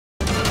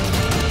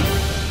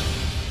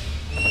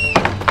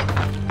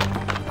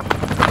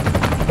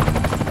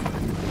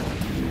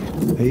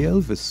Hey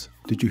Elvis,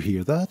 did you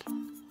hear that?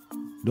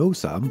 No,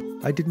 Sam,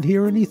 I didn't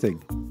hear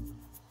anything.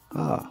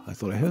 Ah, I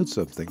thought I heard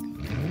something.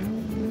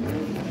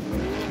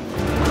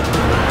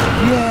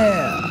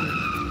 Yeah!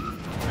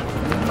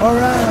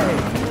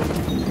 Alright!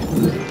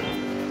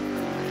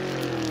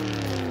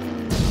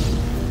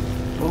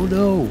 Oh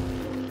no!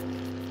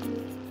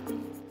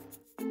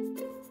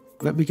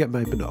 Let me get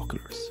my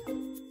binoculars.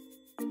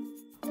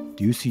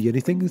 Do you see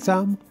anything,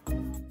 Sam?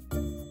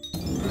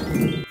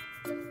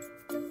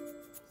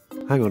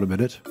 Hang on a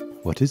minute.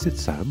 What is it,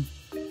 Sam?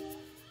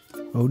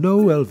 Oh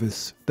no,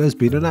 Elvis. There's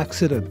been an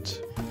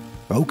accident.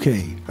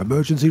 Okay,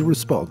 emergency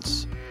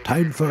response.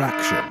 Time for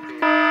action.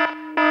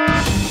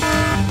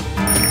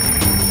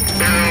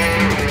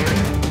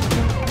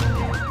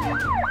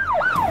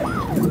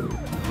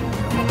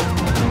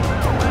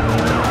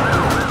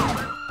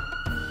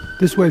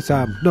 This way,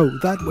 Sam. No,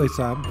 that way,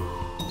 Sam.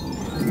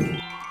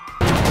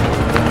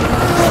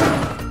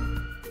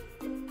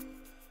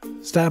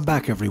 Stand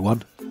back,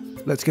 everyone.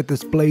 Let's get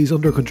this blaze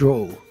under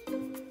control.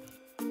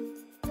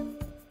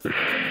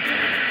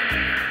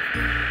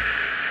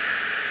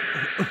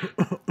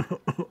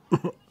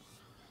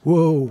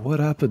 Whoa, what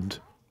happened?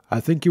 I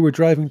think you were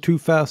driving too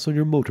fast on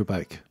your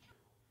motorbike.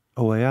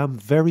 Oh, I am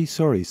very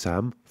sorry,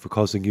 Sam, for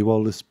causing you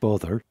all this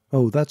bother.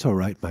 Oh, that's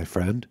alright, my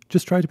friend.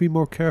 Just try to be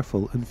more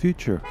careful in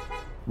future.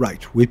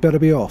 Right, we'd better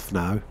be off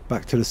now.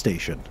 Back to the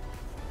station.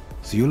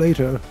 See you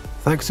later.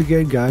 Thanks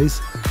again, guys.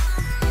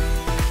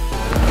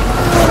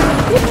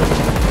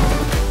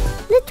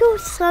 Little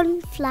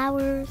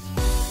sunflowers.